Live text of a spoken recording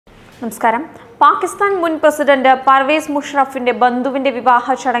നമസ്കാരം. പാകിസ്ഥാൻ മുൻ പ്രസിഡന്റ് പർവേസ് മുഷറഫിന്റെ ബന്ധുവിന്റെ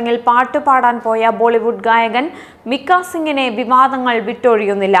വിവാഹ ചടങ്ങിൽ പാട്ടുപാടാൻ പോയ ബോളിവുഡ് ഗായകൻ മിക്ക സിംഗിനെ വിവാദങ്ങൾ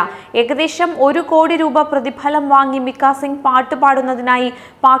വിട്ടൊഴിയുന്നില്ല. ഏകദേശം 1 കോടി രൂപ പ്രതിഫലം വാങ്ങി മിക്ക സിംഗ് പാട്ടുപാടുന്നതിനായി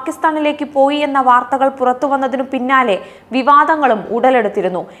പാകിസ്ഥാനിലേക്ക് പോയി എന്ന വാർത്തകൾ പുറത്തുവന്നതിനു പിന്നാലെ വിവാദങ്ങളും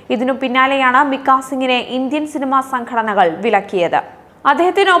ഉടലെടുത്തിരുന്നു. ഇതിനു പിന്നാലെയാണ് മിക്ക സിംഗിനെ ഇന്ത്യൻ സിനിമാ സംഘടനകൾ വിലക്കിയത്.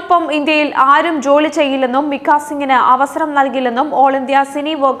 അദ്ദേഹത്തിനൊപ്പം ഇന്ത്യയിൽ ആരും ജോലി ചെയ്യില്ലെന്നും മിക്ക സിംഗിന് അവസരം നൽകില്ലെന്നും all India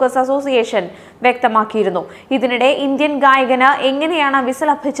Sini workers association വ്യക്തമാക്കിയിരുന്നു. ഇതിനിടെ ഇന്ത്യൻ ഗായകന് എങ്ങനെയാണ് വിസ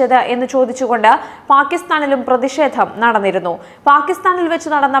ലഭിച്ചത് എന്ന് ചോദിച്ചുകൊണ്ട് പാകിസ്ഥാനിലും പ്രതിഷേധം നടന്നിരുന്നു. പാകിസ്ഥാനിൽ വെച്ച്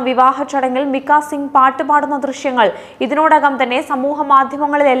നടന്ന വിവാഹ ചടങ്ങിൽ മിക്ക സിംഗ് പാട്ടുപാടുന്ന ദൃശ്യങ്ങൾ ഇതിനോടകം തന്നെ സമൂഹ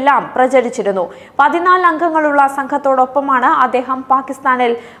മാധ്യമങ്ങളിലെല്ലാം പ്രചരിച്ചിരുന്നു. 14 അംഗങ്ങളുള്ള സംഘത്തോടൊപ്പമാണ് അദ്ദേഹം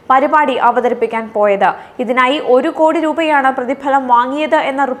പാകിസ്ഥാനിൽ പരിപാടി അവതരിപ്പിക്കാൻ പോയത്. ഇതിനായി 1 കോടി രൂപയാണ് പ്രതിഫലം വാങ്ങിയത്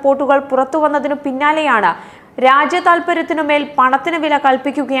എന്ന റിപ്പോർട്ടുകൾ പുറത്തുവന്നതിനു പിന്നാലെയാണ് രാജ്യ താൽപര്യത്തിനുമേൽ പണത്തിന് വില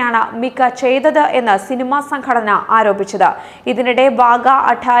കൽപ്പിക്കുകയാണ് മിക്ക ചെയ്തത് എന്ന് സിനിമാ സംഘടന ആരോപിച്ചത്. ഇതിനിടെ വാഗ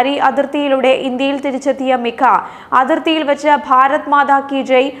അട്ടാരി അതിർത്തിയിലൂടെ ഇന്ത്യയിൽ തിരിച്ചെത്തിയ മിക്ക അതിർത്തിയിൽ വെച്ച് ഭാരത് മാതാ കി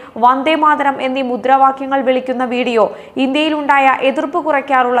ജയ്, വന്ദേ മാതരം എന്നീ മുദ്രാവാക്യങ്ങൾ വിളിക്കുന്ന വീഡിയോ ഇന്ത്യയിലുണ്ടായ എതിർപ്പ്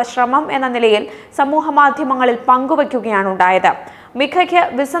കുറയ്ക്കാനുള്ള ശ്രമം എന്ന നിലയിൽ സമൂഹ മാധ്യമങ്ങളിൽ പങ്കുവയ്ക്കുകയാണ് ഉണ്ടായത്. മിഖയ്ക്ക്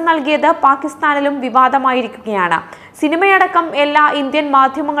വിസ നൽകിയത് പാകിസ്ഥാനിലും വിവാദമായിരിക്കുകയാണ്. സിനിമയടക്കം എല്ലാ ഇന്ത്യൻ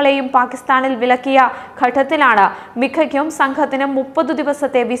മാധ്യമങ്ങളെയും പാകിസ്ഥാനിൽ വിലക്കിയ ഘട്ടത്തിലാണ് മിഖയ്ക്കും സംഘത്തിനും 30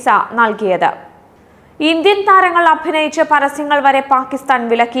 ദിവസത്തെ വിസ നൽകിയത്. ഇന്ത്യൻ താരങ്ങൾ അഭിനയിച്ച പരസ്യങ്ങൾ വരെ പാകിസ്ഥാൻ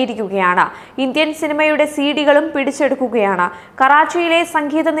വിലക്കിയിരിക്കുകയാണ്. ഇന്ത്യൻ സിനിമയുടെ സിഡികളും പിടിച്ചെടുക്കുകയാണ്. കറാച്ചിയിലെ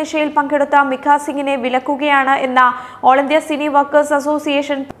സംഗീത നിശയിൽ പങ്കെടുത്ത മിക്ക സിംഗിനെ വിലക്കുകയാണ് എന്ന all India Sini workers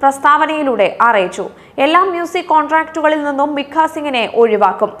association പ്രസ്താവനയിലൂടെ അറിയിച്ചു. എല്ലാ മ്യൂസിക് കോൺട്രാക്റ്റുകളിൽ നിന്നും മിക്ക സിംഗിനെ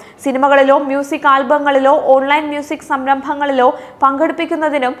ഒഴിവാക്കും. സിനിമകളിലോ മ്യൂസിക് ആൽബങ്ങളിലോ ഓൺലൈൻ മ്യൂസിക് സംരംഭങ്ങളിലോ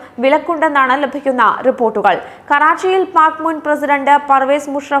പങ്കെടുപ്പിക്കുന്നതിനും വിലക്കുണ്ടെന്നാണ് ലഭിക്കുന്ന റിപ്പോർട്ടുകൾ. കറാച്ചിയിൽ പാക് മുൻ പ്രസിഡന്റ്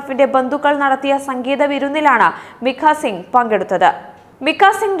പർവേസ് മുഷറഫിന്റെ ബന്ധുക്കൾ നടത്തിയ സംഗീത വിരുന്നിലാണ് മിക്ക സിംഗ് പങ്കെടുത്തത്. മിക്ക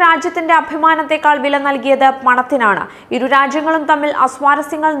സിംഗ് രാജ്യത്തിന്റെ അഭിമാനത്തെക്കാൾ വില നൽകിയത് പണത്തിനാണ്. ഇരു രാജ്യങ്ങളും തമ്മിൽ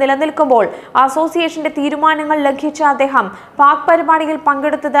അസ്വാരസ്യങ്ങൾ നിലനിൽക്കുമ്പോൾ അസോസിയേഷന്റെ തീരുമാനങ്ങൾ ലംഘിച്ച അദ്ദേഹം പാക് പരിപാടിയിൽ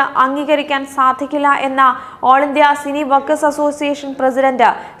പങ്കെടുത്തത് അംഗീകരിക്കാൻ സാധിക്കില്ല എന്ന all India Sini workers association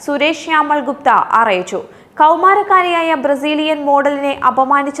president Suresh Shyamal Gupta അറിയിച്ചു. കൗമാരക്കാരിയായ ബ്രസീലിയൻ മോഡലിനെ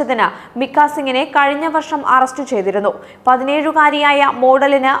അപമാനിച്ചതിന് മിക്ക സിംഗിനെ കഴിഞ്ഞ വർഷം അറസ്റ്റ് ചെയ്തിരുന്നു. 17കാരിയായ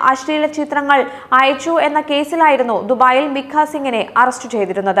മോഡലിന് അശ്ലീല ചിത്രങ്ങൾ അയച്ചു എന്ന കേസിലായിരുന്നു ദുബായിൽ മിക്ക സിംഗിനെ അറസ്റ്റ്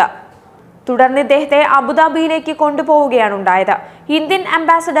ചെയ്തിരുന്നത്. തുടർന്ന് ഇദ്ദേഹത്തെ അബുദാബിയിലേക്ക് കൊണ്ടുപോവുകയാണ് ഉണ്ടായത്. Indian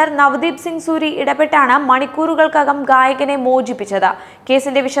ambassador Navdeep Singh Suri ഇടപെട്ടാണ് മണിക്കൂറുകൾക്കകം ഗായകനെ മോചിപ്പിച്ചത്.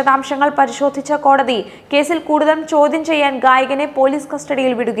 കേസിന്റെ വിശദാംശങ്ങൾ പരിശോധിച്ച കോടതി കേസിൽ കൂടുതൽ ചോദ്യം ചെയ്യാൻ ഗായകനെ പോലീസ്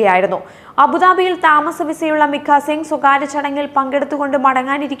കസ്റ്റഡിയിൽ വിടുകയായിരുന്നു. അബുദാബിയിൽ താമസ വിസയുള്ള മിക്ക സിംഗ് സ്വകാര്യ ചടങ്ങിൽ പങ്കെടുത്തുകൊണ്ട്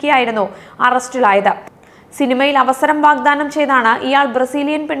മടങ്ങാനിരിക്കെയായിരുന്നു അറസ്റ്റിലായത്. സിനിമയിൽ അവസരം വാഗ്ദാനം ചെയ്താണ് ഇയാൾ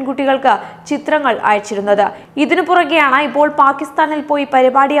ബ്രസീലിയൻ പെൺകുട്ടികൾക്ക് ചിത്രങ്ങൾ അയച്ചിരുന്നത്. ഇതിനു പുറകെയാണ് ഇപ്പോൾ പാകിസ്ഥാനിൽ പോയി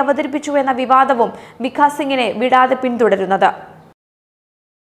പരിപാടി അവതരിപ്പിച്ചു എന്ന വിവാദവും മിക്ക സിംഗിനെ വിടാതെ പിന്തുടരുന്നത്.